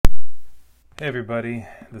Hey everybody,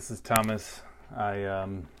 this is Thomas. I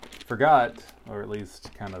forgot, or at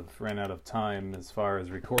least kind of ran out of time as far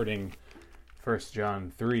as recording 1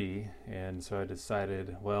 John 3, and so I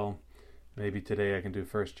decided, well, maybe today I can do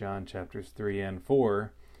 1 John chapters 3 and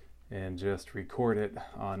 4 and just record it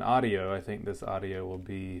on audio. I think this audio will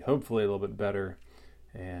be hopefully a little bit better,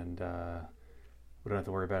 and we don't have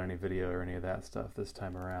to worry about any video or any of that stuff this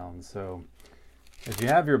time around. So if you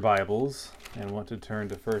have your Bibles and want to turn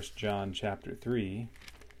to 1 John chapter 3,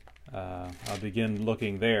 I'll begin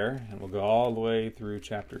looking there, and we'll go all the way through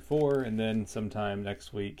chapter 4, and then sometime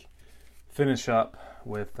next week finish up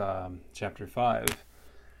with chapter 5.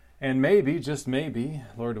 And maybe, just maybe,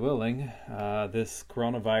 Lord willing, this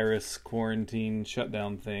coronavirus quarantine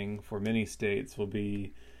shutdown thing for many states will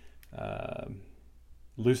be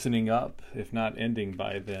loosening up, if not ending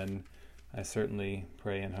by then. I certainly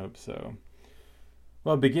pray and hope so.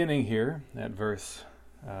 Well, beginning here at verse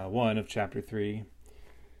 1 of chapter 3,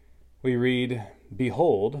 we read,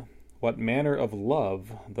 "Behold, what manner of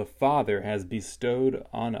love the Father has bestowed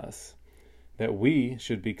on us, that we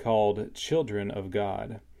should be called children of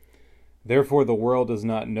God. Therefore the world does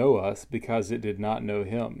not know us, because it did not know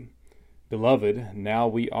him. Beloved, now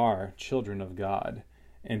we are children of God,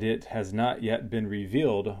 and it has not yet been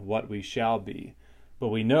revealed what we shall be. But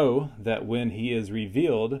we know that when he is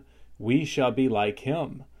revealed, we shall be like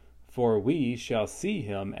him, for we shall see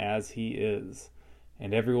him as he is.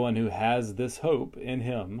 And everyone who has this hope in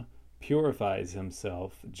him purifies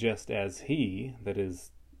himself, just as he, that is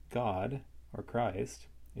God, or Christ,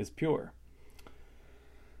 is pure."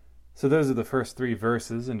 So those are the first three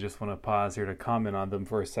verses, and just want to pause here to comment on them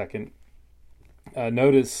for a second.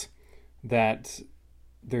 Notice that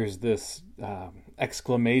there's this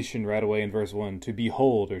exclamation right away in verse 1, to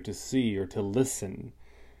behold, or to see, or to listen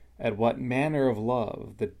at what manner of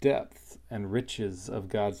love, the depth and riches of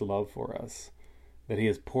God's love for us, that he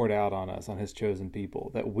has poured out on us, on his chosen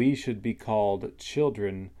people, that we should be called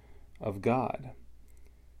children of God.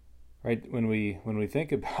 Right? When we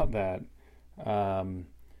think about that,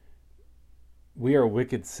 we are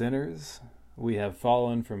wicked sinners. We have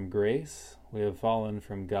fallen from grace. We have fallen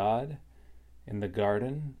from God in the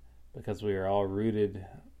garden, because we are all rooted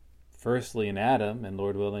firstly in Adam, and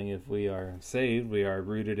Lord willing, if we are saved, we are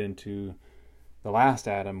rooted into the last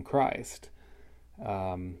Adam, Christ.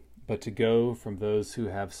 But to go from those who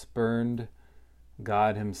have spurned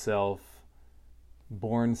God himself,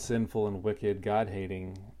 born sinful and wicked,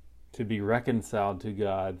 God-hating, to be reconciled to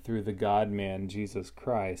God through the God-man, Jesus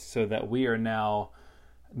Christ, so that we are now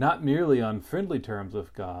not merely on friendly terms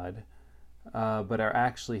with God, but are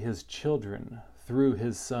actually his children through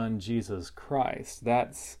his Son, Jesus Christ.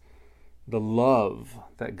 That's the love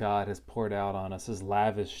that God has poured out on us, is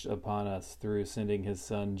lavished upon us through sending his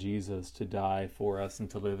Son Jesus to die for us and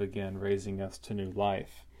to live again, raising us to new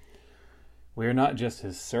life. We are not just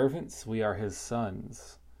his servants, we are his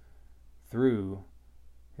sons through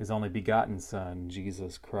his only begotten Son,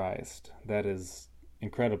 Jesus Christ. That is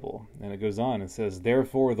incredible. And it goes on and says,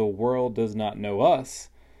 "Therefore the world does not know us,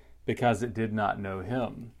 because it did not know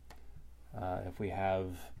him." If we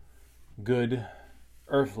have good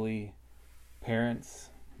earthly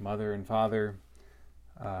parents, mother and father,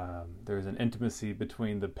 there's an intimacy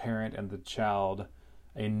between the parent and the child,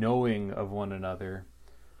 a knowing of one another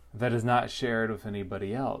that is not shared with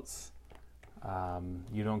anybody else.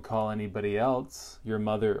 You don't call anybody else your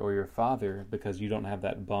mother or your father because you don't have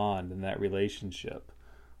that bond and that relationship.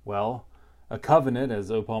 Well, a covenant,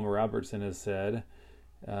 as O. Palmer Robertson has said,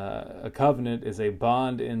 a covenant is a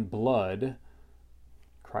bond in blood,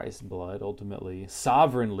 Christ's blood ultimately,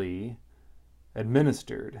 sovereignly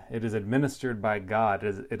administered. It is administered by God.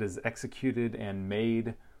 It is executed and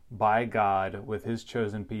made by God with his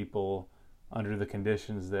chosen people under the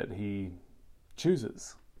conditions that he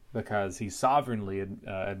chooses, because he sovereignly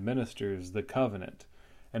administers the covenant.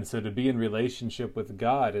 And so to be in relationship with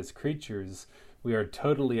God as creatures, we are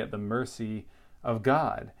totally at the mercy of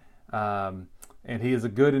God. And he is a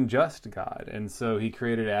good and just God. And so he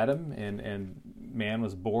created Adam, and man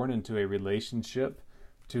was born into a relationship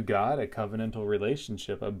to God, a covenantal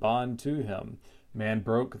relationship, a bond to him. Man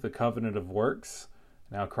broke the covenant of works.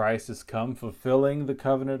 Now Christ has come fulfilling the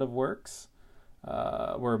covenant of works.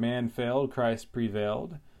 Where man failed, Christ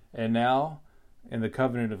prevailed. And now, in the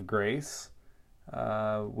covenant of grace,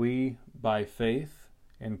 we, by faith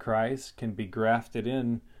in Christ, can be grafted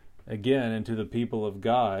in again into the people of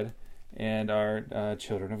God and are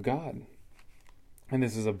children of God. And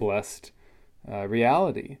this is a blessed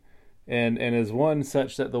reality. And is one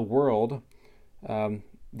such that the world,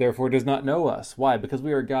 therefore, does not know us. Why? Because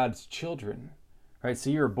we are God's children. Right? So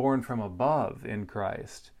you are born from above in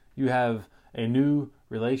Christ. You have a new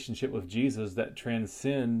relationship with Jesus that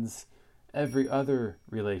transcends every other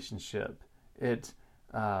relationship. In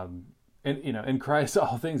Christ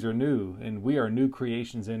all things are new, and we are new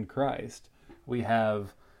creations in Christ. We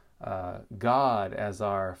have God as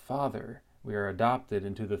our Father. We are adopted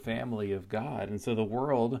into the family of God. And so the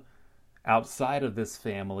world outside of this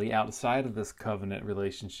family, outside of this covenant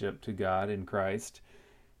relationship to God in Christ,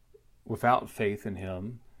 without faith in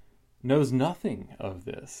Him, knows nothing of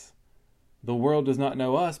this. The world does not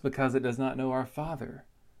know us because it does not know our Father,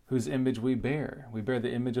 whose image we bear. We bear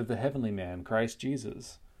the image of the heavenly man, Christ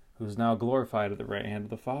Jesus, who is now glorified at the right hand of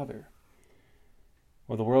the Father.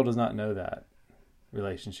 Well, the world does not know that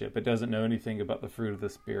relationship. It doesn't know anything about the fruit of the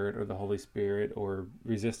Spirit or the Holy Spirit or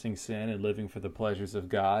resisting sin and living for the pleasures of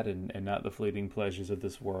God and not the fleeting pleasures of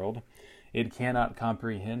this world. It cannot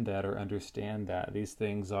comprehend that or understand that. These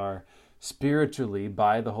things are spiritually,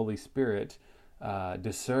 by the Holy Spirit,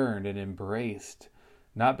 discerned and embraced,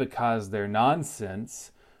 not because they're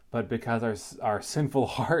nonsense, but because our sinful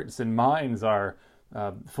hearts and minds are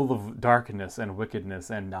full of darkness and wickedness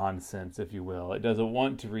and nonsense, if you will. It doesn't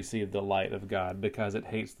want to receive the light of God because it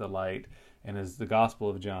hates the light. And as the Gospel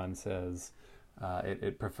of John says,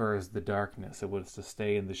 it prefers the darkness. It wants to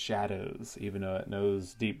stay in the shadows, even though it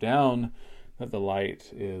knows deep down that the light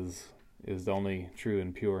is the only true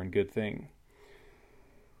and pure and good thing.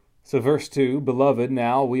 So verse 2, Beloved,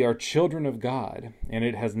 now we are children of God, and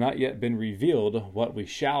it has not yet been revealed what we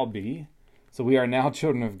shall be. So we are now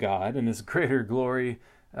children of God, and this greater glory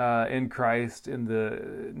in Christ, in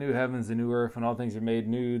the new heavens and new earth, and all things are made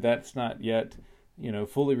new. That's not yet,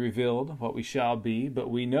 fully revealed what we shall be,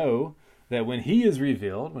 but we know that when He is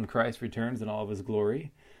revealed, when Christ returns in all of His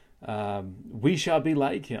glory, we shall be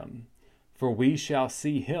like Him, for we shall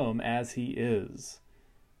see Him as He is.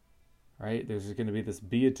 Right? There's going to be this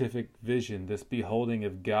beatific vision, this beholding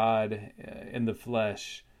of God in the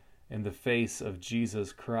flesh, in the face of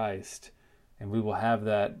Jesus Christ. And we will have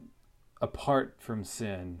that apart from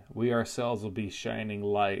sin. We ourselves will be shining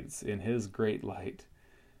lights in His great light,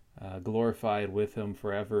 glorified with Him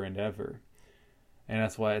forever and ever. And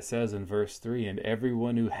that's why it says in verse 3, And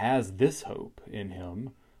everyone who has this hope in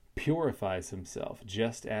Him purifies himself,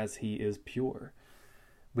 just as He is pure.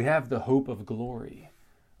 We have the hope of glory,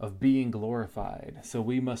 of being glorified. So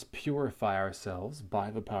we must purify ourselves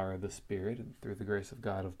by the power of the Spirit and through the grace of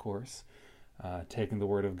God, of course. Taking the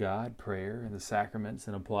Word of God, prayer, and the sacraments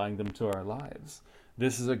and applying them to our lives.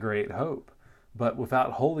 This is a great hope. But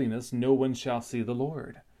without holiness, no one shall see the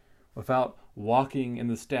Lord. Without walking in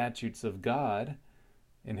the statutes of God,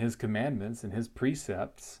 in His commandments, and His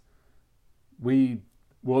precepts, we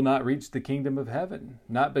will not reach the kingdom of heaven.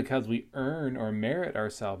 Not because we earn or merit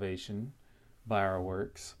our salvation by our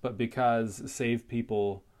works, but because saved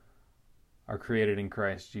people are created in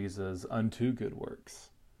Christ Jesus unto good works,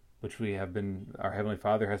 which our Heavenly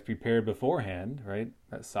Father has prepared beforehand, right?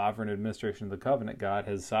 That sovereign administration of the covenant, God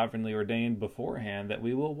has sovereignly ordained beforehand that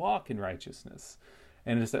we will walk in righteousness.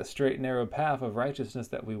 And it's that straight and narrow path of righteousness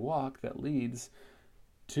that we walk that leads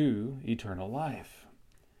to eternal life.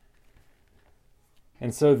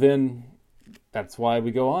 And so then, that's why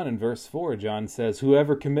we go on in verse 4. John says,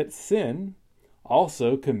 Whoever commits sin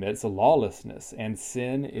also commits lawlessness, and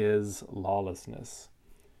sin is lawlessness.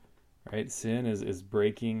 Right? Sin is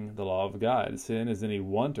breaking the law of God. Sin is any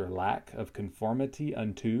want or lack of conformity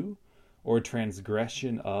unto or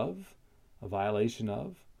transgression of, a violation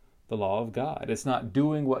of, the law of God. It's not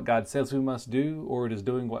doing what God says we must do, or it is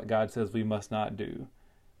doing what God says we must not do.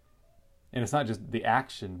 And it's not just the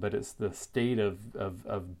action, but it's the state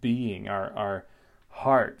of being, our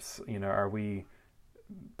hearts. Are we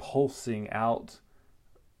pulsing out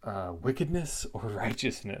wickedness or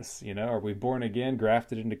righteousness? Are we born again,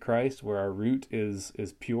 grafted into Christ, where our root is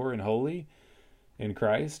pure and holy in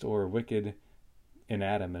Christ, or wicked in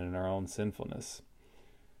Adam and in our own sinfulness?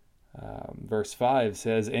 Verse 5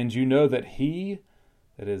 says, And you know that He,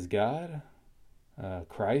 that is God,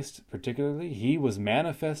 Christ particularly, He was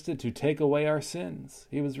manifested to take away our sins.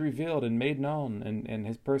 He was revealed and made known, and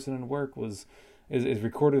His person and work is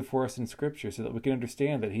recorded for us in Scripture so that we can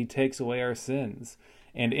understand that He takes away our sins.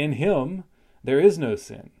 And in Him there is no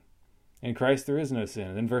sin. In Christ there is no sin.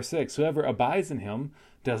 And in verse 6, Whoever abides in Him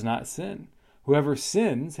does not sin. Whoever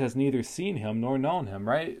sins has neither seen Him nor known Him.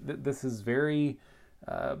 Right? This is very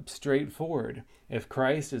straightforward. If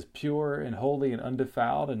Christ is pure and holy and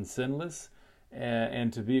undefiled and sinless,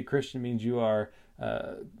 and to be a Christian means you are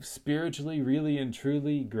spiritually, really and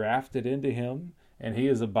truly grafted into Him, and He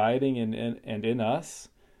is abiding in us,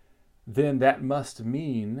 then that must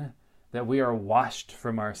mean that we are washed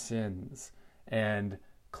from our sins and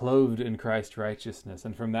clothed in Christ's righteousness.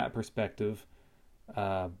 And from that perspective,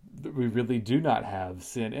 we really do not have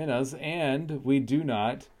sin in us, and we do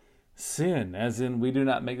not sin, as in we do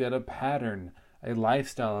not make that a pattern, a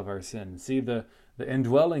lifestyle of our sin. See, the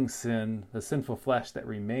indwelling sin, the sinful flesh that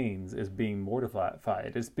remains, is being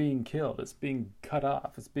mortified. It's being killed. It's being cut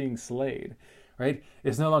off. It's being slayed, right?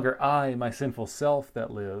 It's no longer I, my sinful self,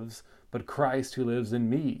 that lives, but Christ who lives in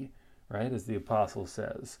me, right? As the apostle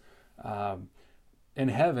says. In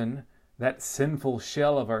heaven, that sinful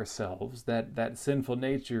shell of ourselves, that sinful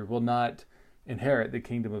nature will not inherit the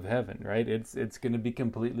kingdom of heaven, right? It's going to be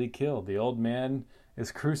completely killed. The old man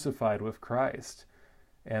is crucified with Christ.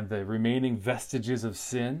 And the remaining vestiges of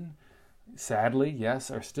sin, sadly,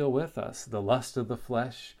 yes, are still with us. The lust of the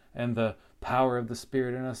flesh and the power of the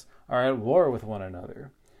Spirit in us are at war with one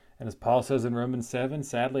another. And as Paul says in Romans 7,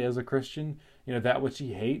 sadly, as a Christian, that which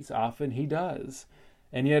he hates, often he does.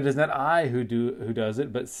 And yet it is not I who does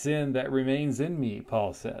it, but sin that remains in me,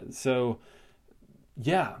 Paul says. So,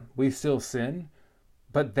 yeah, we still sin,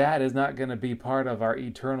 but that is not going to be part of our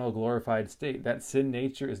eternal glorified state. That sin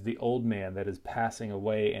nature is the old man that is passing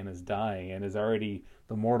away and is dying, and the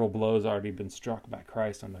mortal blow has already been struck by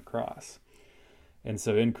Christ on the cross. And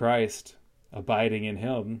so in Christ, abiding in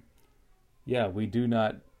him, we do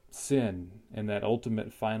not sin in that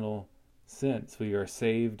ultimate final sense. We are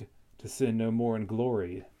saved to sin no more in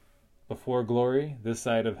glory. Before glory, this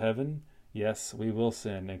side of heaven, yes, we will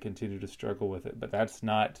sin and continue to struggle with it, but that's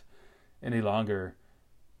not any longer,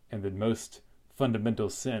 in the most fundamental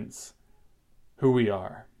sense, who we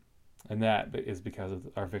are. And that is because of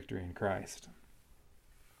our victory in Christ.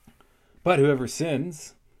 But whoever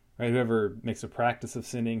sins, right, whoever makes a practice of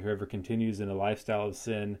sinning, whoever continues in a lifestyle of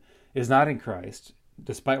sin, is not in Christ,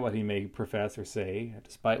 despite what he may profess or say,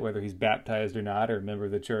 despite whether he's baptized or not, or a member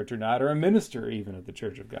of the church or not, or a minister even of the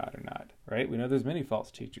church of God or not, right? We know there's many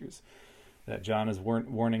false teachers that John is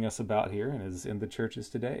warning us about here and is in the churches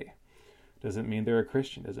today. Doesn't mean they're a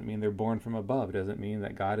Christian. Doesn't mean they're born from above. Doesn't mean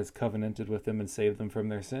that God has covenanted with them and saved them from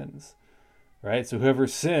their sins, right? So whoever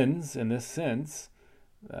sins in this sense,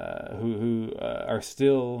 who are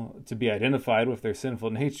still to be identified with their sinful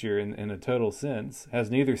nature in a total sense, has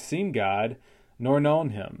neither seen God nor known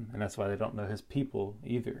him, and that's why they don't know his people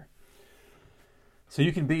either. So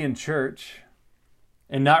you can be in church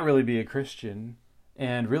and not really be a Christian,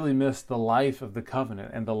 and really miss the life of the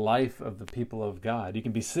covenant and the life of the people of God. You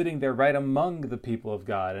can be sitting there right among the people of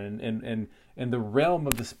God and in the realm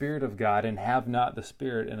of the Spirit of God and have not the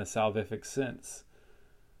Spirit in a salvific sense.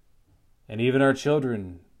 And even our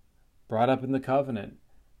children, brought up in the covenant,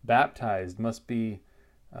 baptized, must be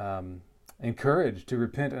encouraged to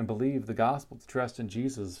repent and believe the gospel, to trust in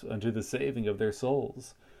Jesus unto the saving of their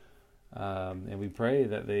souls. And we pray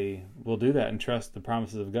that they will do that and trust the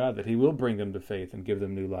promises of God, that he will bring them to faith and give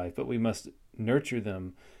them new life. But we must nurture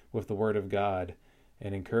them with the word of God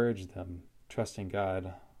and encourage them, trusting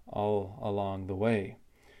God all along the way.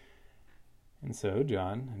 And so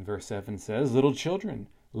John in verse 7 says, "Little children,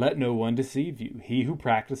 let no one deceive you. He who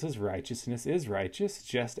practices righteousness is righteous,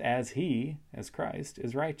 just as he, as Christ,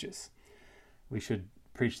 is righteous." We should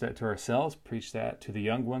preach that to ourselves, preach that to the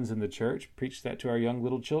young ones in the church, preach that to our young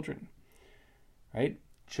little children. Right?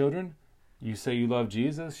 Children, you say you love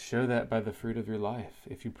Jesus, show that by the fruit of your life.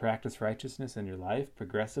 If you practice righteousness in your life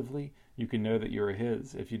progressively, you can know that you are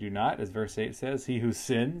his. If you do not, as verse 8 says, he who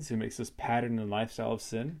sins, who makes this pattern and lifestyle of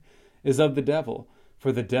sin, is of the devil,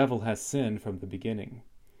 for the devil has sinned from the beginning.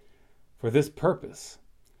 For this purpose,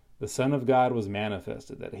 the Son of God was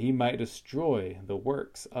manifested, that he might destroy the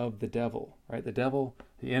works of the devil. Right? The devil,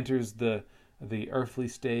 he enters the earthly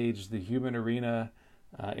stage, the human arena,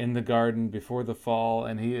 in the garden before the fall,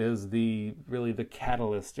 and he is really the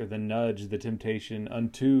catalyst or the nudge, the temptation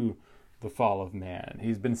unto the fall of man.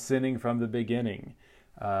 He's been sinning from the beginning.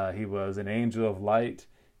 He was an angel of light.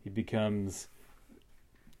 He becomes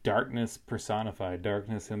darkness personified,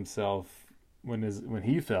 darkness himself when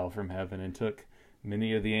he fell from heaven and took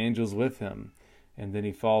many of the angels with him. And then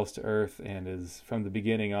he falls to earth and is from the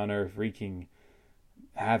beginning on earth wreaking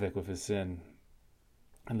havoc with his sin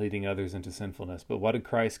and leading others into sinfulness. But what did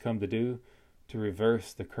Christ come to do? To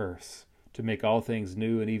reverse the curse, to make all things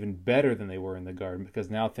new and even better than they were in the garden,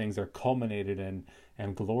 because now things are culminated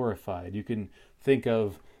and glorified. You can think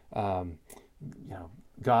of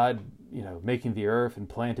God, making the earth and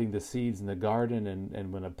planting the seeds in the garden,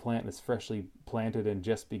 and when a plant is freshly planted and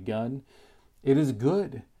just begun, it is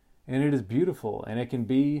good and it is beautiful, and it can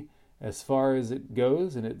be, as far as it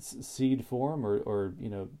goes in its seed form or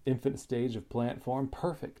infant stage of plant form,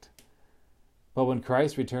 perfect. But when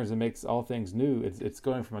Christ returns and makes all things new, it's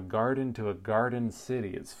going from a garden to a garden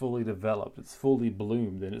city. It's fully developed. It's fully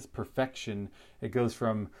bloomed. And its perfection, it goes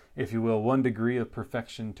from, if you will, one degree of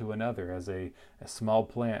perfection to another. As a small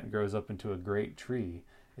plant grows up into a great tree.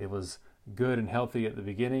 It was good and healthy at the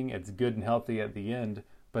beginning. It's good and healthy at the end.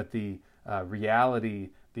 But the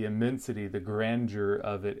reality, the immensity, the grandeur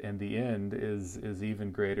of it in the end is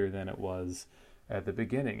even greater than it was at the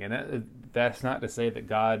beginning. And that's not to say that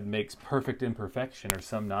God makes perfect imperfection or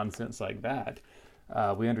some nonsense like that.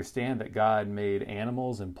 We understand that God made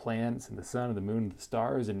animals and plants and the sun and the moon and the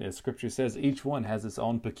stars, and as Scripture says, each one has its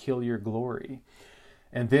own peculiar glory.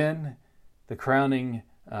 And then the crowning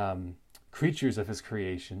creatures of his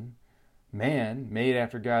creation, man, made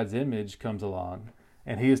after God's image, comes along,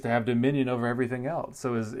 and he is to have dominion over everything else.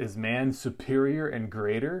 So is man superior and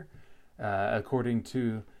greater according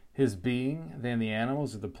to his being than the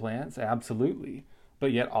animals or the plants? Absolutely.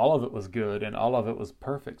 But yet all of it was good and all of it was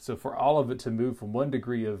perfect. So for all of it to move from one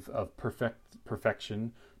degree of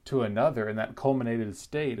perfection to another in that culminated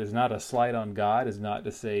state is not a slight on God, is not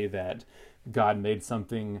to say that God made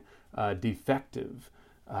something defective.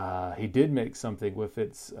 He did make something with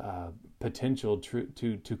its potential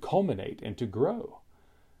to culminate and to grow.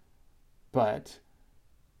 But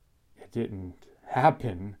it didn't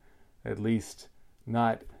happen, at least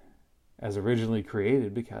not as originally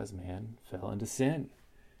created, because man fell into sin.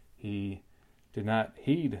 He did not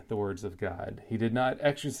heed the words of God. He did not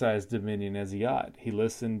exercise dominion as he ought. He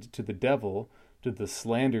listened to the devil, to the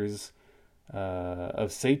slanders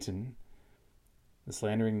of Satan, the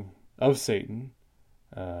slandering of Satan,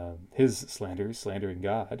 his slanders, slandering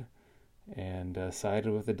God, and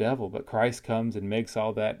sided with the devil. But Christ comes and makes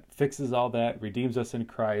all that, fixes all that, redeems us in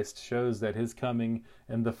Christ, shows that his coming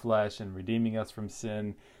in the flesh and redeeming us from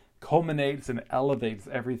sin culminates and elevates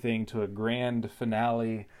everything to a grand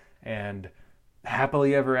finale and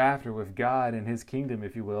happily ever after with God and his kingdom,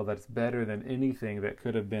 if you will, that's better than anything that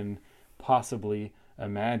could have been possibly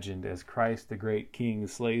imagined, as Christ the great King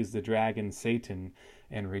slays the dragon Satan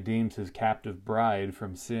and redeems his captive bride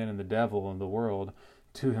from sin and the devil and the world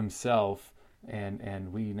to himself,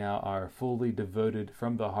 and we now are fully devoted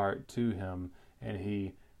from the heart to him, and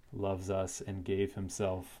he loves us and gave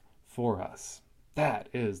himself for us. That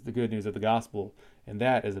is the good news of the gospel, and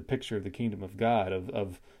that is a picture of the kingdom of God,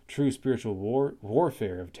 of true spiritual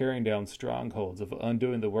warfare, of tearing down strongholds, of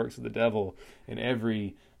undoing the works of the devil in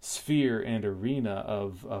every sphere and arena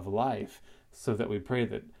of life, so that we pray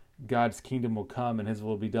that God's kingdom will come and his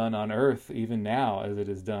will be done on earth even now as it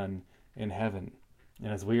is done in heaven.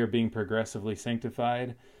 And as we are being progressively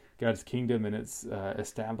sanctified, God's kingdom and its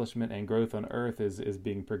establishment and growth on earth is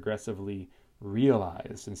being progressively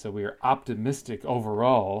realized. And so we are optimistic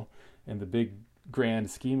overall in the big grand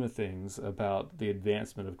scheme of things about the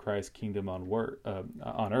advancement of Christ's kingdom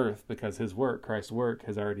on earth, because his work, Christ's work,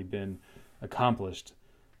 has already been accomplished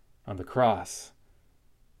on the cross.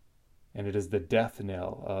 And it is the death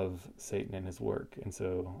knell of Satan and his work. And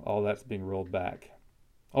so all that's being rolled back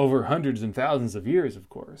over hundreds and thousands of years, of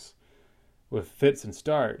course, with fits and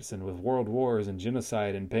starts and with world wars and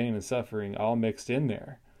genocide and pain and suffering all mixed in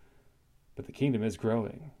there. But the kingdom is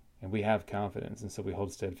growing, and we have confidence, and so we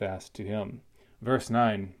hold steadfast to him. Verse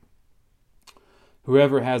 9,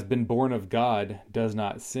 whoever has been born of God does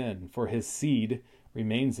not sin, for his seed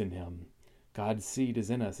remains in him. God's seed is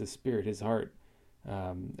in us, his spirit, his heart.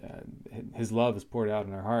 His love is poured out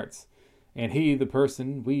in our hearts. And he, the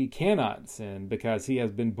person, we cannot sin because he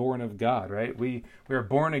has been born of God, right? We are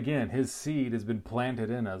born again. His seed has been planted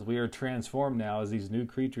in us. We are transformed now as these new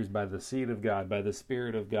creatures by the seed of God, by the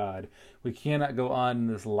Spirit of God. We cannot go on in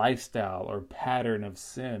this lifestyle or pattern of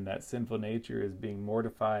sin. That sinful nature is being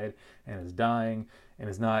mortified and is dying and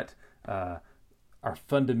is not our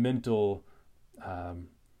fundamental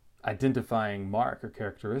identifying mark or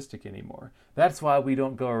characteristic anymore. That's why we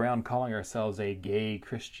don't go around calling ourselves a gay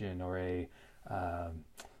Christian or a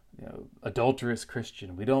adulterous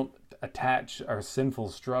Christian. We don't attach our sinful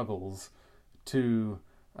struggles to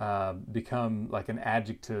become like an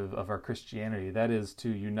adjective of our Christianity. That is to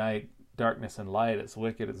unite darkness and light. It's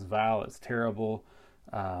wicked, it's vile, it's terrible.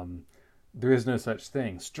 There is no such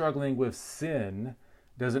thing. Struggling with sin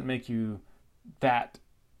doesn't make you that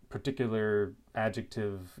particular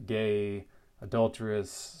adjective, gay,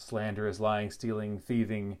 adulterous, slanderous, lying, stealing,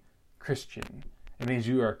 thieving Christian. It means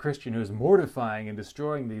you are a Christian who is mortifying and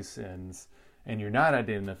destroying these sins, and you're not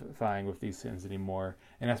identifying with these sins anymore,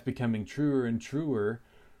 and that's becoming truer and truer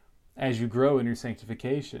as you grow in your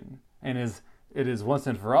sanctification. And it is once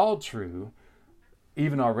and for all true,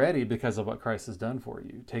 even already, because of what Christ has done for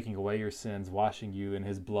you, taking away your sins, washing you in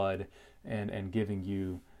his blood, and giving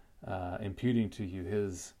you imputing to you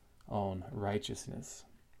his own righteousness.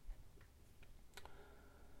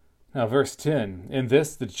 Now, verse 10, in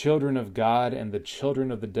this the children of God and the children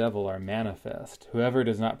of the devil are manifest. Whoever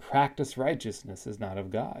does not practice righteousness is not of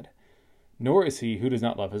God, nor is he who does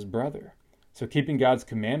not love his brother. So keeping God's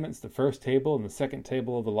commandments, the first table and the second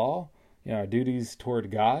table of the law, our duties toward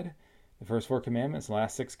God, the first 4 commandments, the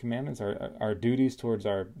last 6 commandments, our duties towards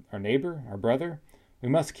our neighbor, our brother. We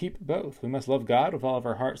must keep both. We must love God with all of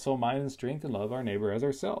our heart, soul, mind, and strength, and love our neighbor as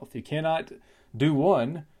ourselves. You cannot do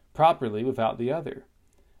one properly without the other.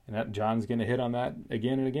 And that John's going to hit on that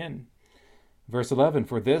again and again. Verse 11,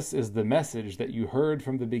 for this is the message that you heard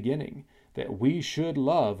from the beginning, that we should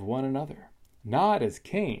love one another. Not as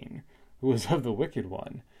Cain, who was of the wicked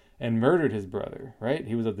one, and murdered his brother, right?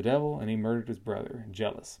 He was of the devil, and he murdered his brother,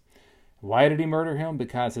 jealous. Why did he murder him?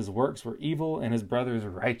 Because his works were evil and his brother's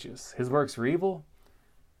righteous. His works were evil.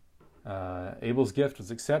 Abel's gift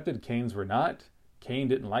was accepted. Cain's were not. Cain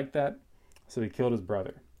didn't like that, so he killed his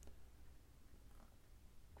brother.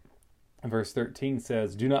 Verse 13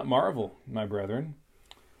 says, do not marvel, my brethren,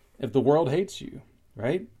 if the world hates you,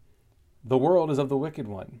 right? The world is of the wicked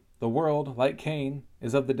one. The world, like Cain,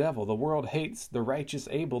 is of the devil. The world hates the righteous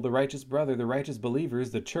Abel, the righteous brother, the righteous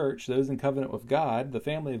believers, the church, those in covenant with God, the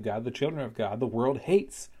family of God, the children of God. The world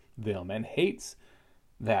hates them and hates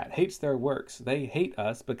their works. They hate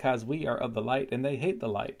us because we are of the light, and they hate the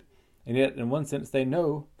light. And yet, in one sense, they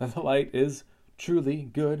know that the light is truly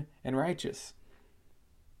good and righteous.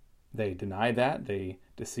 They deny that. They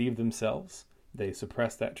deceive themselves. They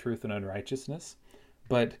suppress that truth in unrighteousness.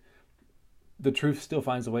 But the truth still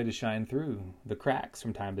finds a way to shine through the cracks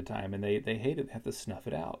from time to time, and they hate it. They have to snuff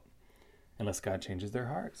it out unless God changes their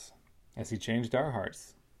hearts, as he changed our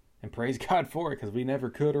hearts. And praise God for it, because we never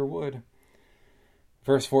could or would.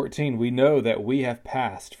 Verse 14, we know that we have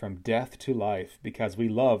passed from death to life because we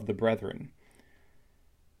love the brethren.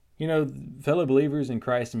 Fellow believers in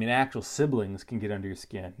Christ, actual siblings can get under your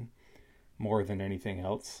skin more than anything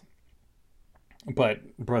else.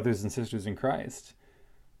 But brothers and sisters in Christ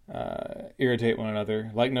irritate one another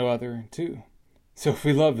like no other too. So if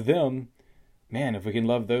we love them, if we can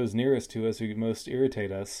love those nearest to us who most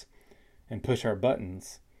irritate us and push our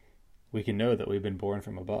buttons, we can know that we've been born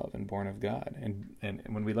from above and born of God. And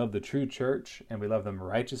when we love the true church and we love them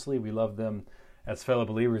righteously, we love them as fellow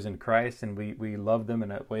believers in Christ, and we love them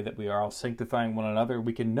in a way that we are all sanctifying one another,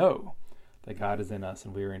 we can know that God is in us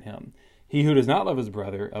and we are in him. He who does not love his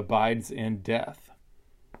brother abides in death.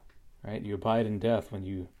 Right? You abide in death when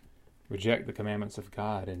you reject the commandments of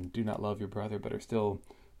God and do not love your brother, but are still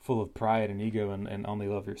full of pride and ego and only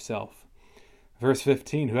love yourself. Verse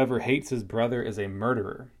 15, whoever hates his brother is a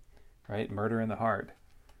murderer. Right? Murder in the heart.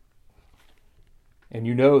 And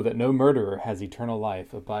you know that no murderer has eternal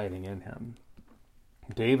life abiding in him.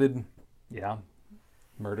 David,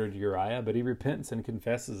 murdered Uriah, but he repents and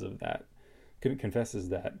confesses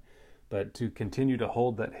that. But to continue to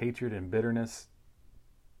hold that hatred and bitterness,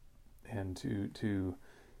 and to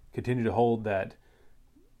continue to hold that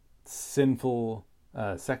sinful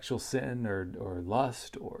sexual sin or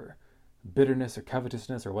lust or bitterness or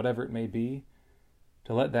covetousness or whatever it may be,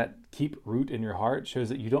 to let that keep root in your heart shows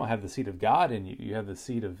that you don't have the seed of God in you. You have the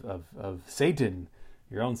seed of Satan,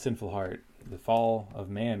 your own sinful heart. The fall of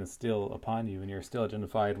man is still upon you, and you're still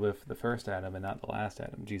identified with the first Adam and not the last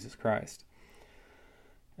Adam, Jesus Christ.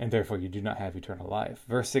 And therefore you do not have eternal life.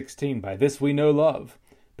 Verse 16, by this we know love,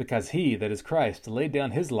 because he, that is Christ, laid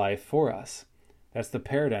down his life for us. That's the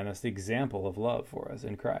paradigm, that's the example of love for us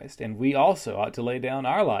in Christ. And we also ought to lay down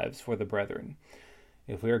our lives for the brethren.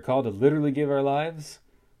 If we are called to literally give our lives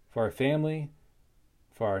for our family,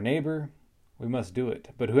 for our neighbor, we must do it.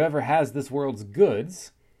 But whoever has this world's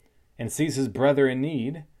goods and sees his brother in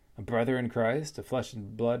need, a brother in Christ, a flesh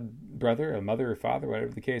and blood brother, a mother or father,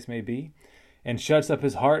 whatever the case may be, and shuts up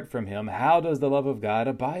his heart from him, how does the love of God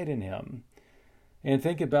abide in him? And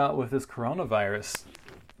think about with this coronavirus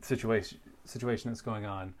situation that's going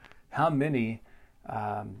on, how many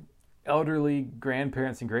elderly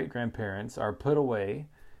grandparents and great-grandparents are put away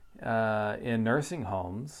in nursing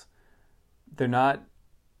homes. They're not,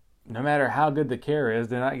 no matter how good the care is,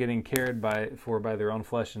 they're not getting cared for by their own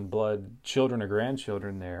flesh and blood children or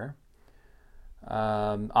grandchildren there.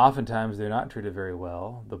 Oftentimes they're not treated very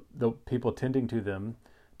well. The people tending to them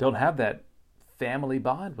don't have that family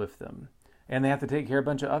bond with them. And they have to take care of a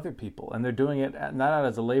bunch of other people. And they're doing it not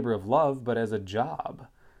as a labor of love, but as a job.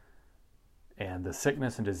 And the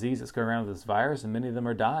sickness and disease that's going around with this virus, and many of them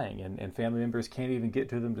are dying, and family members can't even get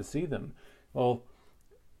to them to see them. Well,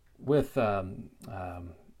 with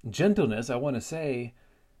gentleness, I want to say,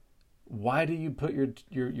 Why do you put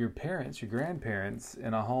your parents, your grandparents,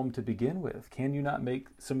 in a home to begin with? Can you not make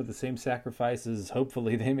some of the same sacrifices,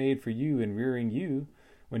 hopefully, they made for you in rearing you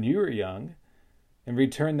when you were young, and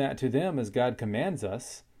return that to them as God commands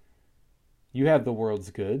us? You have the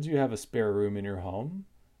world's goods. You have a spare room in your home,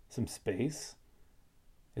 some space.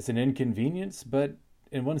 It's an inconvenience, but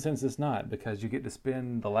in one sense it's not, because you get to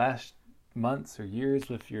spend the last months or years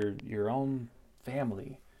with your own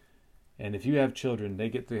family. And if you have children, they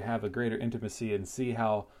get to have a greater intimacy and see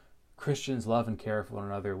how Christians love and care for one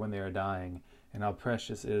another when they are dying, and how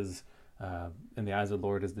precious is, in the eyes of the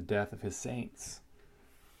Lord, is the death of his saints,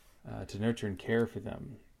 to nurture and care for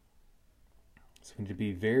them. So we need to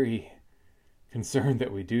be very concerned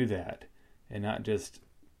that we do that, and not just,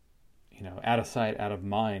 out of sight, out of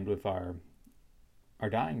mind with our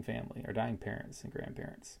dying family, our dying parents and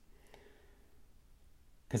grandparents.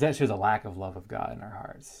 Because that shows a lack of love of God in our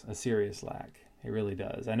hearts, a serious lack. It really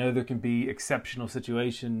does. I know there can be exceptional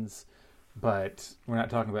situations, but we're not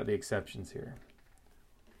talking about the exceptions here.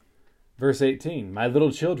 Verse 18, my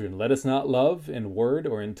little children, let us not love in word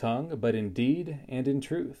or in tongue, but in deed and in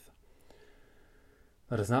truth.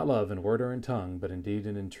 Let us not love in word or in tongue, but in deed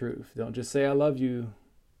and in truth. Don't just say I love you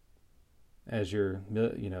as you're,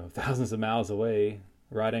 thousands of miles away,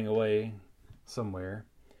 riding away somewhere.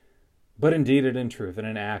 But in deed and in truth, and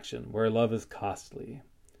in action, where love is costly.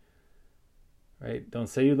 Right? Don't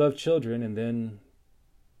say you love children and then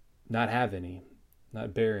not have any,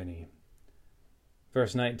 not bear any.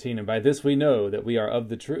 Verse 19, and by this we know that we are of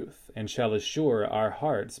the truth, and shall assure our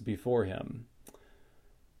hearts before him.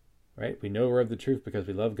 Right? We know we're of the truth because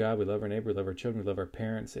we love God, we love our neighbor, we love our children, we love our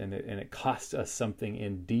parents, and it costs us something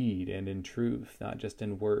in deed and in truth, not just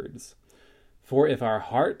in words. For if our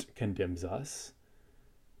heart condemns us,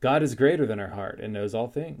 God is greater than our heart and knows all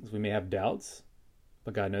things. We may have doubts,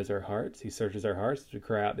 but God knows our hearts. He searches our hearts. As we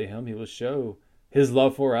cry out to him, he will show his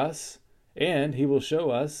love for us, and he will show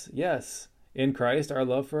us, yes, in Christ, our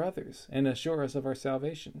love for others, and assure us of our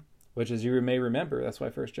salvation, which, as you may remember, that's why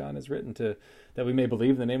 1 John is written, that we may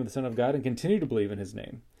believe in the name of the Son of God and continue to believe in his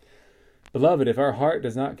name. Beloved, if our heart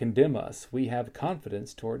does not condemn us, we have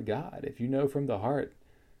confidence toward God. If you know from the heart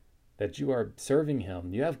that you are serving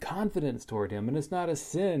him, you have confidence toward him, and it's not a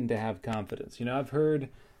sin to have confidence. I've heard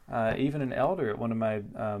even an elder at one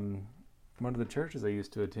of the churches I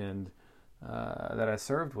used to attend that I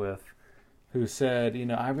served with, who said,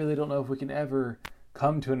 I really don't know if we can ever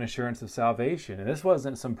come to an assurance of salvation. And this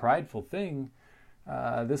wasn't some prideful thing.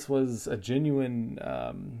 This was a genuine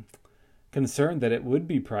concern that it would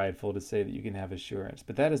be prideful to say that you can have assurance.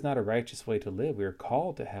 But that is not a righteous way to live. We are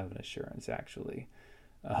called to have an assurance, actually.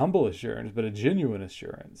 A humble assurance, but a genuine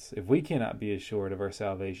assurance. If we cannot be assured of our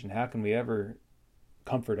salvation, how can we ever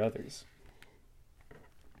comfort others?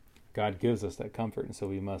 God gives us that comfort, and so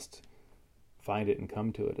we must find it and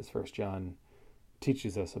come to it, as 1 John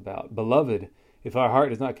teaches us about. Beloved, if our heart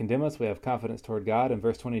does not condemn us, we have confidence toward God. In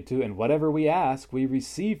verse 22, and whatever we ask, we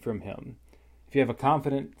receive from him. If you have a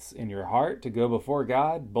confidence in your heart to go before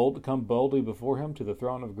God, come boldly before him to the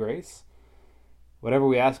throne of grace, whatever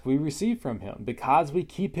we ask, we receive from him, because we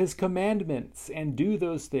keep his commandments and do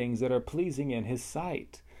those things that are pleasing in his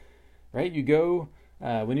sight. Right? You go,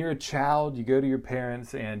 when you're a child, you go to your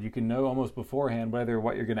parents, and you can know almost beforehand whether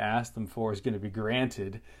what you're going to ask them for is going to be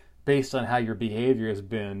granted based on how your behavior has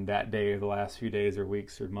been that day or the last few days or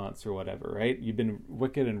weeks or months or whatever, right? You've been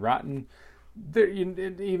wicked and rotten.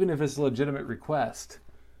 Even if it's a legitimate request,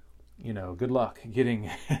 good luck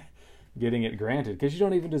getting it granted, because you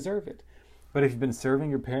don't even deserve it. But if you've been serving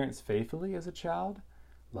your parents faithfully as a child,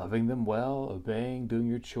 loving them well, obeying, doing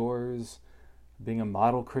your chores, being a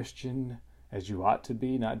model Christian as you ought to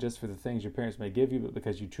be, not just for the things your parents may give you, but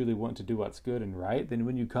because you truly want to do what's good and right, then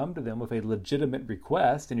when you come to them with a legitimate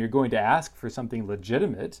request, and you're going to ask for something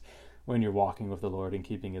legitimate when you're walking with the Lord and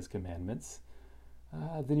keeping his commandments,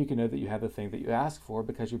 then you can know that you have the thing that you ask for,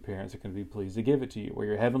 because your parents are going to be pleased to give it to you, or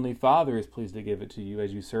your heavenly Father is pleased to give it to you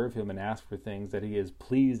as you serve him and ask for things that he is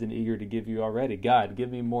pleased and eager to give you already. God, give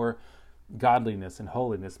me more godliness and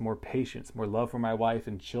holiness, more patience, more love for my wife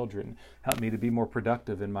and children. Help me to be more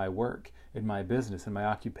productive in my work, in my business, in my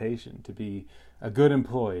occupation, to be a good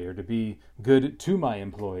employee, or to be good to my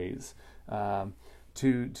employees, to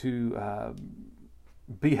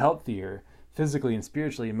be healthier physically and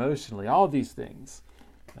spiritually, emotionally, all these things.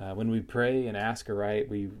 When we pray and ask aright,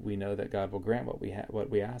 we know that God will grant what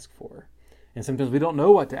we ask for. And sometimes we don't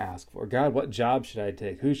know what to ask for. God, what job should I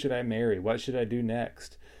take? Who should I marry? What should I do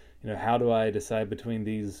next? How do I decide between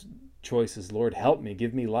these choices? Lord, help me.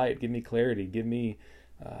 Give me light. Give me clarity. Give me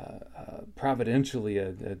providentially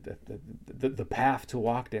the path to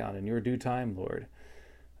walk down in your due time, Lord.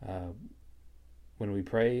 When we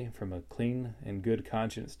pray from a clean and good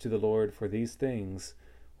conscience to the Lord for these things,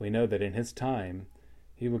 we know that in His time,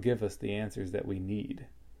 He will give us the answers that we need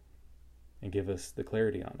and give us the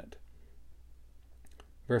clarity on it.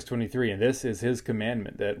 Verse 23, and this is His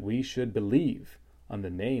commandment, that we should believe on the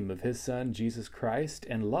name of His Son, Jesus Christ,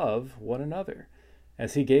 and love one another,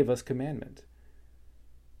 as He gave us commandment.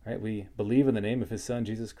 Right? We believe in the name of His Son,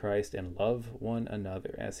 Jesus Christ, and love one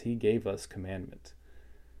another, as He gave us commandment.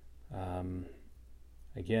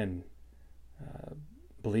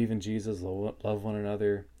 Believe in Jesus, love one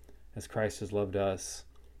another, as Christ has loved us.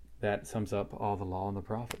 That sums up all the law and the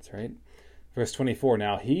prophets, right? Verse 24,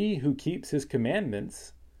 now He who keeps His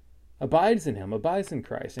commandments abides in Him, abides in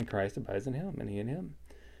Christ, and Christ abides in him, and he in Him.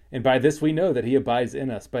 And by this we know that He abides in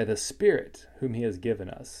us, by the Spirit whom He has given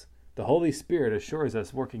us. The Holy Spirit assures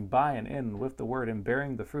us, working by and in with the Word, and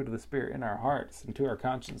bearing the fruit of the Spirit in our hearts and to our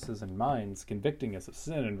consciences and minds, convicting us of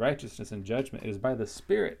sin and righteousness and judgment. It is by the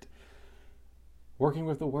Spirit, working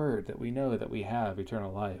with the Word, that we know that we have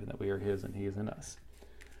eternal life and that we are His and He is in us.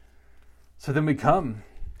 So then we come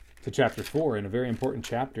to chapter 4, and a very important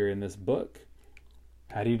chapter in this book.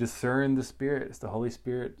 How do you discern the spirits, the Holy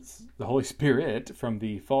Spirit from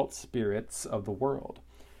the false spirits of the world?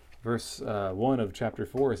 Verse 1 of chapter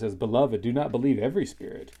 4 says, Beloved, do not believe every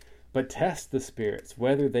spirit, but test the spirits,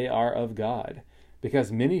 whether they are of God,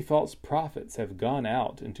 because many false prophets have gone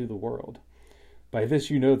out into the world. By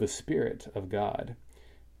this you know the Spirit of God.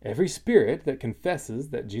 Every spirit that confesses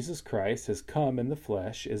that Jesus Christ has come in the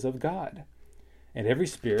flesh is of God. And every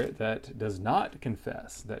spirit that does not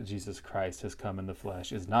confess that Jesus Christ has come in the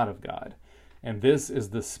flesh is not of God. And this is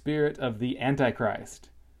the spirit of the Antichrist.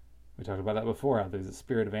 We talked about that before, how there's a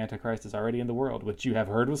spirit of Antichrist is already in the world, which you have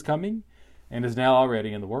heard was coming and is now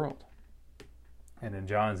already in the world. And in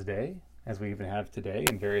John's day, as we even have today,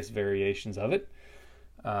 in various variations of it,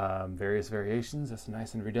 that's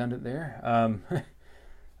nice and redundant there,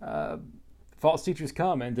 false teachers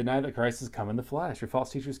come and deny that Christ has come in the flesh, or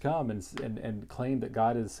false teachers come and claim that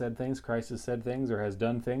God has said things, Christ has said things, or has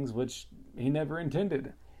done things which He never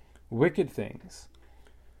intended. Wicked things.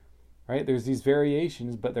 Right? There's these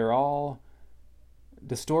variations, but they're all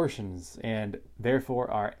distortions, and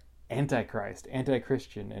therefore are antichrist,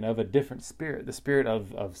 anti-Christian, and of a different spirit, the spirit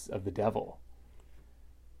of the devil.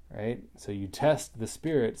 Right? So you test the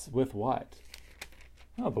spirits with what?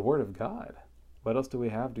 Oh, the Word of God. What else do we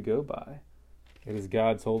have to go by? It is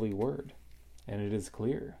God's holy word, and it is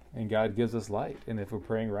clear, and God gives us light. And if we're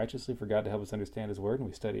praying righteously for God to help us understand His word and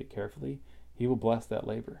we study it carefully, He will bless that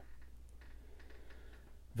labor.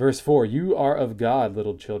 Verse 4, You are of God,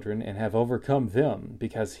 little children, and have overcome them,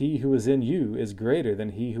 because He who is in you is greater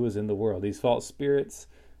than he who is in the world. These false spirits,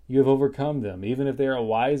 you have overcome them, even if they are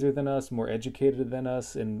wiser than us, more educated than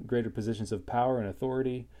us, in greater positions of power and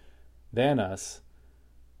authority than us.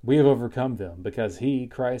 We have overcome them, because He,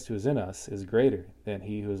 Christ, who is in us, is greater than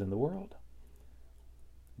he who is in the world.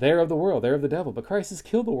 They are of the world, they are of the devil, but Christ has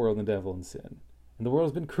killed the world and the devil and sin. And the world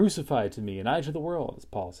has been crucified to me, and I to the world, as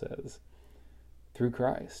Paul says, through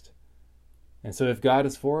Christ. And so if God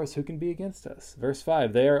is for us, who can be against us? Verse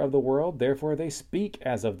 5, They are of the world, therefore they speak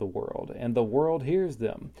as of the world, and the world hears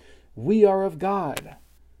them. We are of God.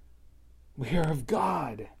 We are of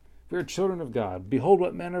God. We are children of God. Behold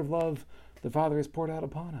what manner of love the Father has poured out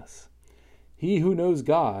upon us. He who knows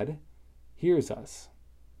God hears us.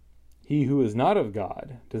 He who is not of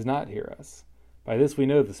God does not hear us. By this we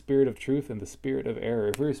know the spirit of truth and the spirit of error.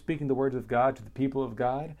 If we are speaking the words of God to the people of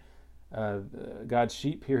God, God's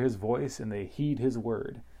sheep hear His voice and they heed His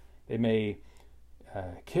word. They may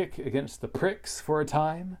kick against the pricks for a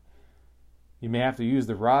time. You may have to use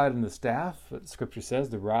the rod and the staff, but Scripture says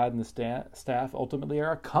the rod and the staff ultimately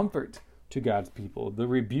are a comfort to God's people. The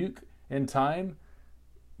rebuke in time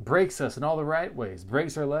breaks us in all the right ways,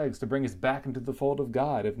 breaks our legs to bring us back into the fold of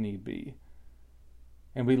God if need be.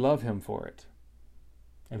 And we love Him for it.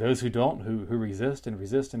 And those who don't, who resist and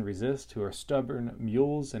resist and resist, who are stubborn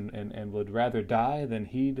mules and would rather die than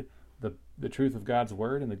heed the truth of God's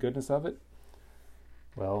word and the goodness of it,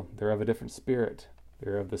 well, they're of a different spirit.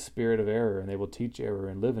 They're of the spirit of error, and they will teach error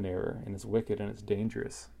and live in error, and it's wicked and it's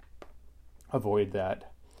dangerous. Avoid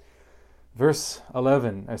that. Verse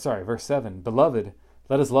 7, Beloved,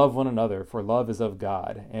 let us love one another, for love is of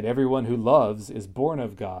God, and everyone who loves is born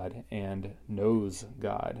of God and knows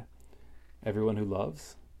God. Everyone who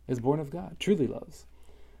loves is born of God, truly loves,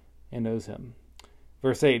 and knows Him.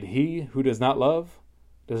 Verse 8, He who does not love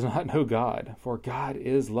does not know God, for God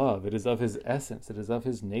is love. It is of His essence, it is of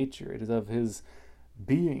His nature, it is of His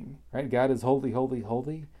being, right? God is holy, holy,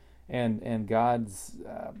 holy, And God's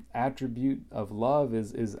attribute of love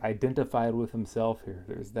is identified with himself here.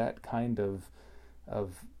 There's that kind of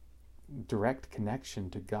direct connection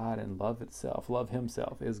to God and love itself. Love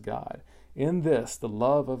himself is God. In this, the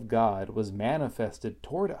love of God was manifested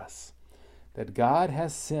toward us, that God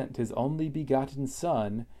has sent his only begotten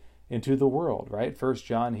Son into the world, right? 1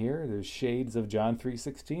 John here, there's shades of John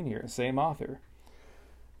 3:16 here, same author.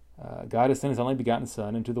 God has sent his only begotten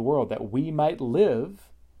Son into the world, that we might live,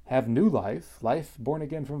 have new life, life born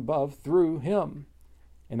again from above, through him.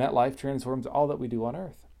 And that life transforms all that we do on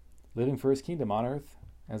earth, living for his kingdom on earth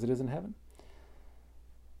as it is in heaven.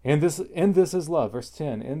 And this is love, verse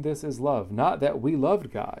 10, in this is love, not that we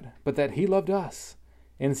loved God, but that he loved us,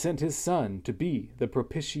 and sent his Son to be the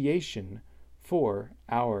propitiation for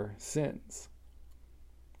our sins.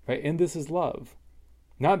 Right? And this is love.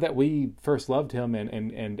 Not that we first loved him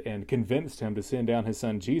and convinced him to send down his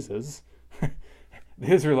Son Jesus.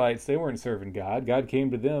 The Israelites, they weren't serving God. God came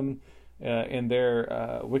to them in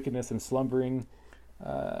their wickedness and slumbering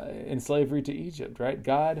in slavery to Egypt, right?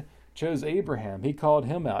 God chose Abraham. He called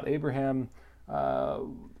him out. Abraham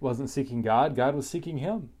wasn't seeking God. God was seeking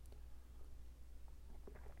him.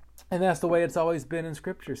 And that's the way it's always been in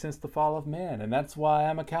Scripture since the fall of man. And that's why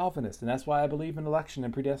I'm a Calvinist. And that's why I believe in election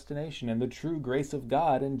and predestination and the true grace of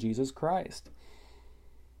God in Jesus Christ.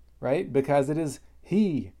 Right? Because it is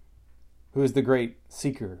he who is the great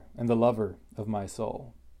seeker and the lover of my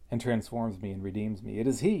soul and transforms me and redeems me. It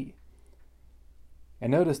is he.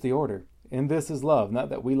 And notice the order. In this is love, not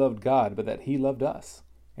that we loved God, but that he loved us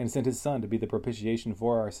and sent his Son to be the propitiation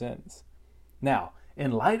for our sins. Now,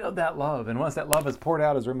 in light of that love, and once that love is poured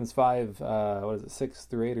out, as Romans 5, 6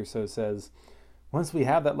 through 8 or so says, once we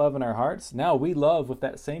have that love in our hearts, now we love with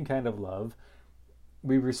that same kind of love.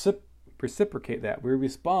 We reciprocate that. We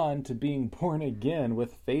respond to being born again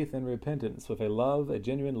with faith and repentance, with a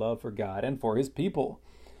genuine love for God and for his people.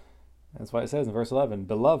 That's why it says in verse 11,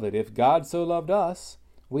 Beloved, if God so loved us,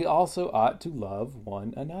 we also ought to love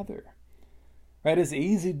one another. Right? It's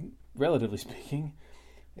easy, relatively speaking,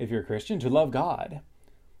 if you're a Christian, to love God,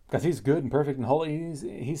 because he's good and perfect and holy.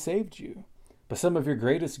 He saved you. But some of your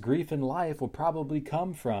greatest grief in life will probably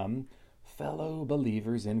come from fellow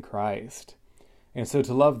believers in Christ. And so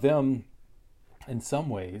to love them in some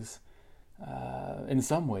ways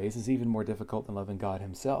is even more difficult than loving God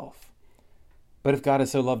himself. But if God has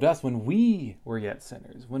so loved us when we were yet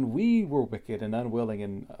sinners, when we were wicked and unwilling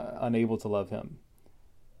and unable to love him,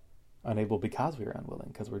 unable because we were unwilling,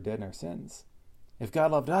 because we're dead in our sins. If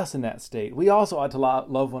God loved us in that state, we also ought to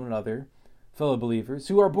love one another, fellow believers,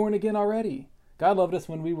 who are born again already. God loved us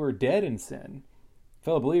when we were dead in sin.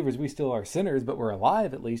 Fellow believers, we still are sinners, but we're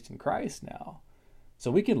alive at least in Christ now. So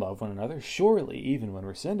we can love one another, surely, even when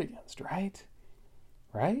we're sinned against, right?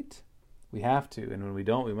 Right? We have to, and when we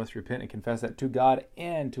don't, we must repent and confess that to God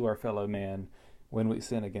and to our fellow man when we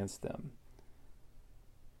sin against them.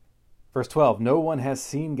 Verse 12, no one has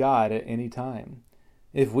seen God at any time.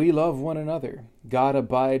 If we love one another, God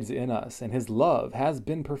abides in us, and his love has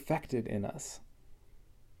been perfected in us.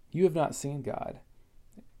 You have not seen God.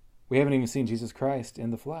 We haven't even seen Jesus Christ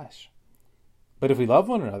in the flesh. But if we love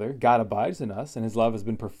one another, God abides in us, and his love has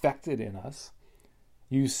been perfected in us.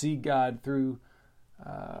 You see God through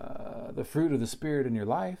the fruit of the Spirit in your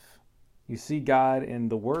life. You see God in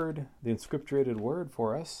the Word, the inscripturated Word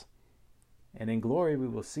for us. And in glory we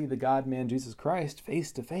will see the God-man Jesus Christ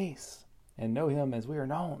face to face and know him as we are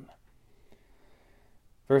known.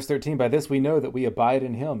 Verse 13, by this we know that we abide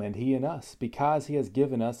in him and he in us, because he has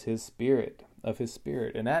given us his Spirit, of his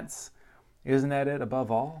Spirit. And isn't that it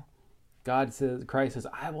above all? Christ says,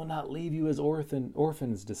 I will not leave you as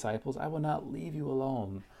orphans, disciples. I will not leave you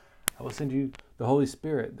alone. I will send you the Holy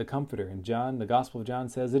Spirit, the Comforter. And John, the Gospel of John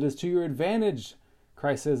says, it is to your advantage.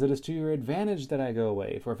 Christ says, it is to your advantage that I go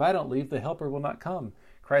away. For if I don't leave, the Helper will not come.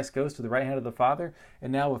 Christ goes to the right hand of the Father,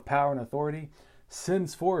 and now with power and authority,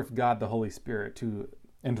 sends forth God the Holy Spirit to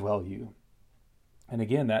indwell you. And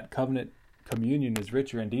again, that covenant communion is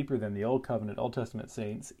richer and deeper than the Old Covenant, Old Testament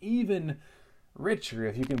saints, even richer,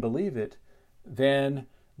 if you can believe it, than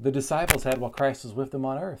the disciples had while Christ was with them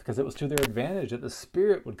on earth, because it was to their advantage that the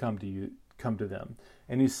Spirit would come to them.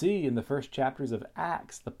 And you see in the first chapters of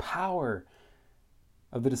Acts the power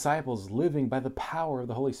of the disciples living by the power of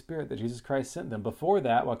the Holy Spirit that Jesus Christ sent them. Before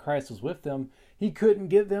that, while Christ was with them, he couldn't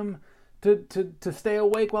get them to stay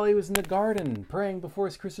awake while he was in the garden praying before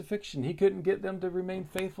his crucifixion. He couldn't get them to remain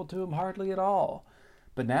faithful to him hardly at all.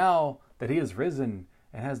 But now that he is risen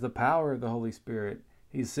and has the power of the Holy Spirit,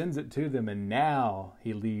 he sends it to them, and now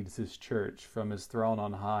he leads his church from his throne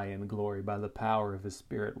on high in glory by the power of his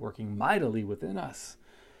Spirit working mightily within us.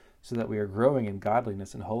 so that we are growing in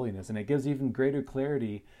godliness and holiness. And it gives even greater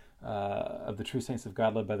clarity of the true saints of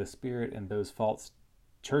God led by the Spirit and those false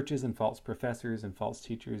churches and false professors and false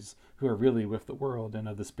teachers who are really with the world and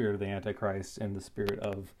of the spirit of the Antichrist and the spirit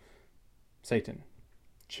of Satan,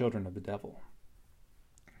 children of the devil.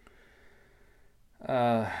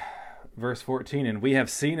 Verse 14, and we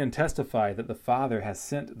have seen and testified that the Father has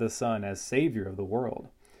sent the Son as Savior of the world.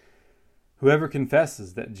 Whoever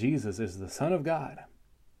confesses that Jesus is the Son of God,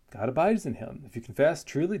 God abides in him. If you confess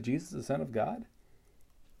truly Jesus is the Son of God,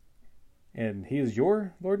 and he is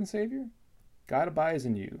your Lord and Savior, God abides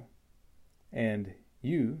in you, and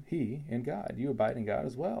you, he, in God. You abide in God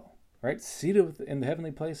as well, right? Seated in the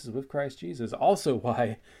heavenly places with Christ Jesus. Also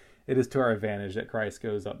why it is to our advantage that Christ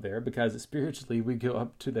goes up there, because spiritually we go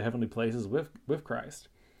up to the heavenly places with Christ.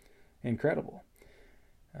 Incredible.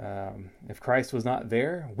 If Christ was not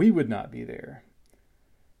there, we would not be there.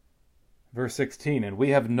 Verse 16, and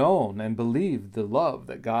we have known and believed the love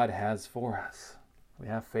that God has for us. We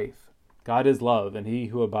have faith. God is love, and he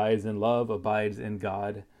who abides in love abides in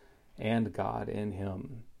God, and God in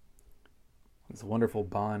him. It's a wonderful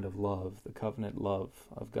bond of love, the covenant love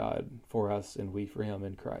of God for us, and we for him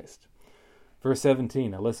in Christ. Verse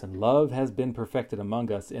 17, now listen, love has been perfected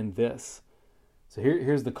among us in this. So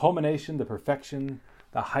here's the culmination, the perfection,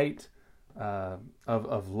 the height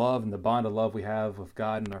of love and the bond of love we have with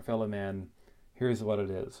God and our fellow man. Here's what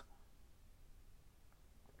it is.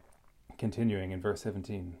 Continuing in verse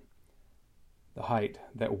 17. The height,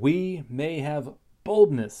 that we may have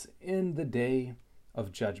boldness in the day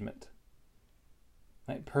of judgment.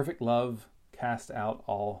 Right? Perfect love casts out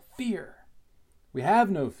all fear. We have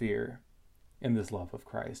no fear in this love of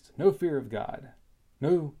Christ. No fear of God.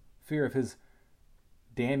 No fear of his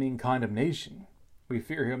damning condemnation. We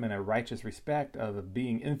fear him in a righteous respect of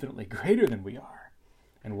being infinitely greater than we are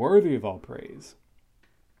and worthy of all praise,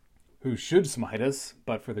 who should smite us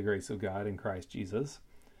but for the grace of God in Christ Jesus.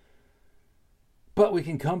 But we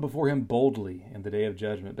can come before him boldly in the day of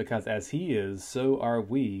judgment, because as he is, so are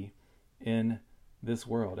we in this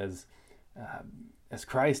world. As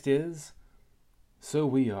Christ is, so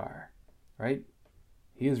we are, right?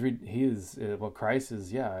 Christ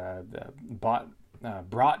is,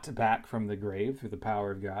 brought back from the grave through the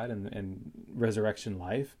power of God and resurrection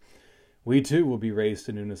life. We too will be raised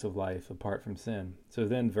to newness of life apart from sin. So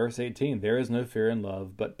then, verse 18, there is no fear in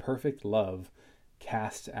love, but perfect love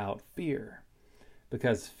casts out fear,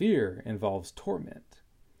 because fear involves torment.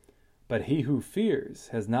 But he who fears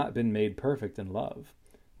has not been made perfect in love.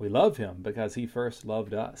 We love him because he first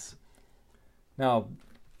loved us. Now,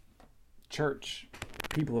 church,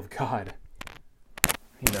 people of God,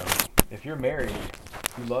 if you're married,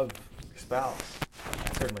 you love your spouse.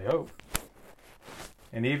 I certainly hope.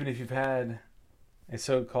 And even if you've had a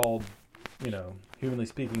so-called, humanly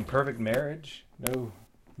speaking, perfect marriage, no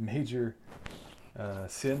major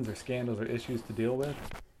sins or scandals or issues to deal with,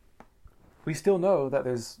 we still know that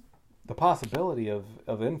there's the possibility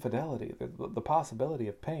of infidelity, the possibility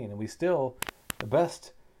of pain, and the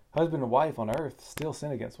best husband and wife on earth still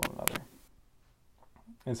sin against one another.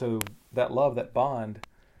 And so that love, that bond,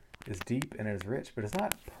 is deep and it is rich, but it's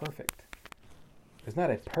not perfect. There's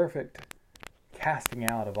not a perfect casting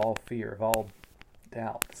out of all fear, of all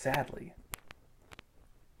doubt, sadly.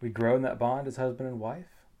 We grow in that bond as husband and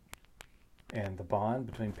wife, and the bond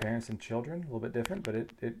between parents and children, a little bit different, but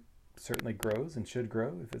it certainly grows and should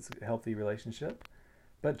grow if it's a healthy relationship.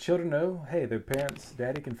 But children know, hey, their parents,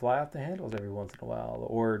 daddy can fly off the handles every once in a while,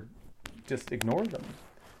 or just ignore them,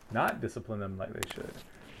 not discipline them like they should.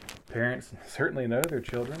 Parents certainly know their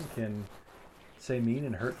children can say mean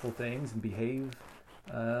and hurtful things and behave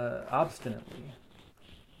obstinately.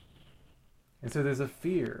 And so there's a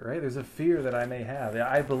fear, right? There's a fear that I may have.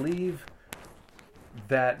 I believe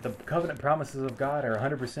that the covenant promises of God are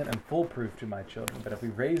 100% and foolproof to my children. But if we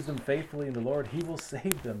raise them faithfully in the Lord, he will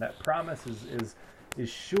save them. That promise is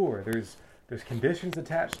sure. There's conditions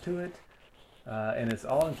attached to it, and it's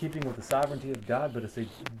all in keeping with the sovereignty of God, but it's a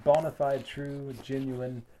bona fide, true,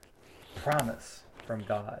 genuine promise from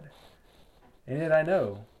God. And yet I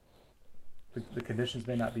know the conditions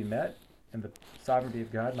may not be met in the sovereignty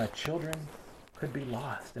of God. My children could be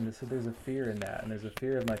lost, and so there's a fear in that, and there's a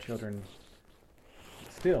fear of my children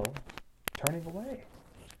still turning away.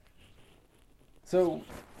 So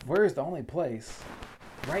where is the only place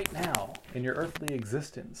right now in your earthly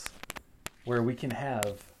existence where we can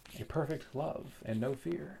have a perfect love and no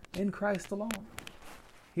fear? In Christ alone.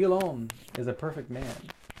 He alone is a perfect man.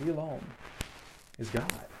 He alone is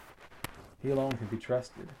God. He alone can be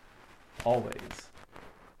trusted always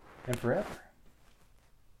and forever.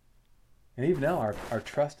 And even now, our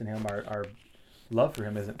trust in him, our love for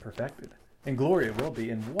him isn't perfected. In glory it will be,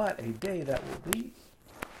 and what a day that will be.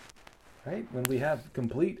 Right? When we have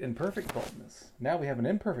complete and perfect boldness. Now we have an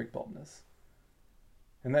imperfect boldness.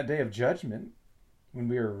 In that day of judgment, when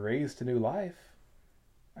we are raised to new life,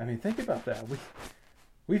 I mean, think about that.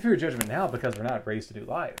 We fear judgment now because we're not raised to new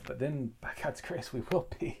life, but then by God's grace we will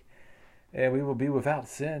be. And we will be without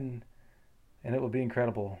sin, and it will be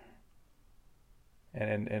incredible.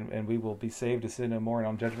 And we will be saved to sin no more, and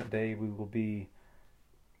on Judgment Day we will be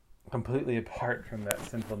completely apart from that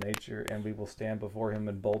sinful nature, and we will stand before him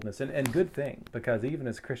in boldness. And good thing, because even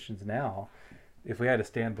as Christians now, if we had to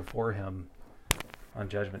stand before him on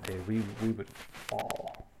Judgment Day, we would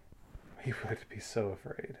fall. We would be so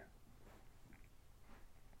afraid.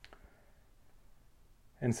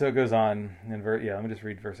 And so it goes on in let me just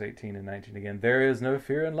read verse 18 and 19 again. There is no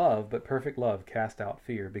fear in love, but perfect love casts out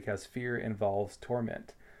fear, because fear involves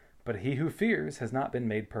torment. But he who fears has not been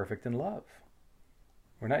made perfect in love.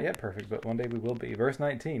 We're not yet perfect, but one day we will be. Verse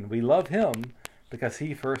 19, we love him because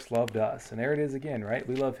he first loved us. And there it is again, right?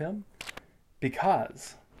 We love him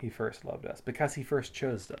because he first loved us, because he first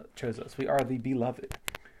chose us. We are the beloved.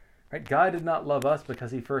 Right? God did not love us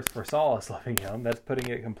because he first foresaw us loving him. That's putting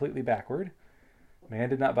it completely backward. Man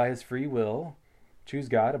did not by his free will choose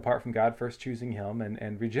God, apart from God first choosing him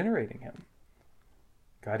and regenerating him.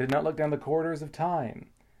 God did not look down the corridors of time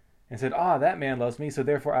and said, that man loves me, so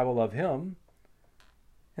therefore I will love him.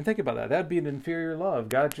 And think about that. That would be an inferior love.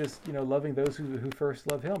 God just, loving those who first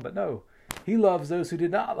love him. But no, he loves those who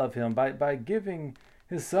did not love him by giving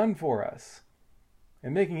his son for us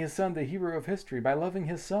and making his son the hero of history by loving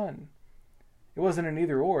his son. It wasn't an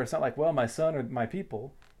either or. It's not like, my son or my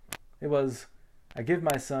people. It was, I give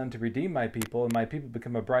my son to redeem my people, and my people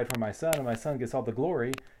become a bride for my son, and my son gets all the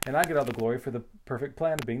glory, and I get all the glory for the perfect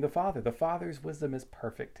plan of being the Father. The Father's wisdom is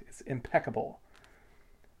perfect. It's impeccable.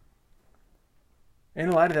 And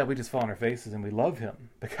in light of that, we just fall on our faces and we love him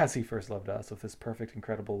because he first loved us with this perfect,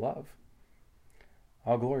 incredible love.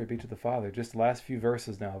 All glory be to the Father. Just the last few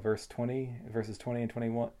verses now, verses 20 and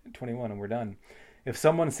 21, and we're done. If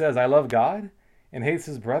someone says, I love God, and hates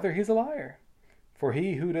his brother, he's a liar. For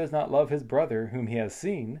he who does not love his brother whom he has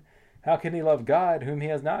seen, how can he love God whom he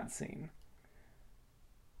has not seen?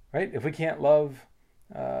 Right? If we can't love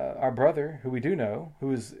our brother, who we do know,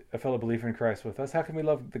 who is a fellow believer in Christ with us, how can we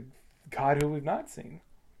love the God who we've not seen?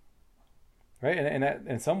 Right? And that,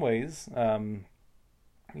 in some ways,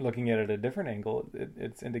 looking at it at a different angle,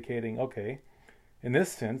 it's indicating, okay, in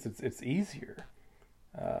this sense, it's easier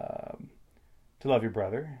to love your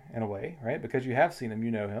brother in a way, right? Because you have seen him,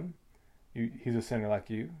 you know him. He's a sinner like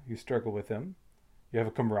you. You struggle with him. You have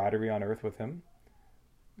a camaraderie on earth with him.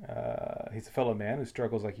 He's a fellow man who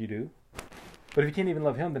struggles like you do. But if you can't even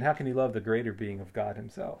love him, then how can you love the greater being of God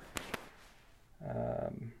himself?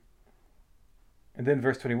 And then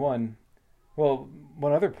verse 21, well,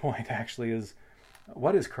 one other point actually is,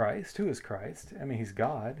 what is Christ? Who is Christ? I mean, he's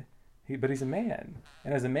God, but he's a man.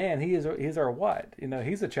 And as a man, he's our what?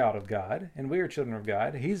 He's a child of God, and we are children of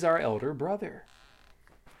God. He's our elder brother.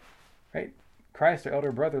 Right? Christ, our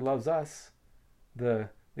elder brother, loves us, the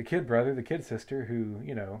kid brother, the kid sister who,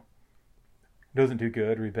 doesn't do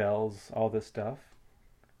good, rebels, all this stuff.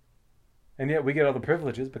 And yet we get all the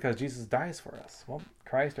privileges because Jesus dies for us. Well,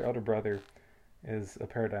 Christ, our elder brother, is a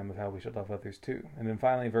paradigm of how we should love others too. And then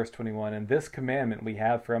finally, verse 21, and this commandment we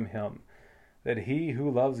have from him, that he who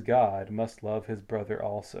loves God must love his brother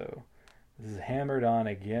also. This is hammered on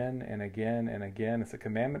again and again and again. It's a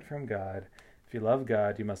commandment from God. If you love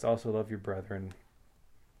God, you must also love your brethren.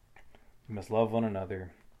 You must love one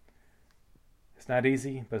another. It's not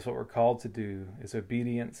easy, but it's what we're called to do. It's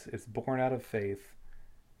obedience. It's born out of faith.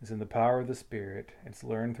 It's in the power of the Spirit. It's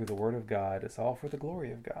learned through the Word of God. It's all for the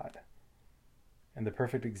glory of God. And the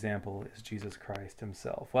perfect example is Jesus Christ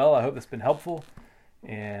himself. Well, I hope this has been helpful,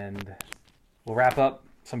 and we'll wrap up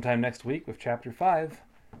sometime next week with chapter 5.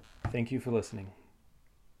 Thank you for listening.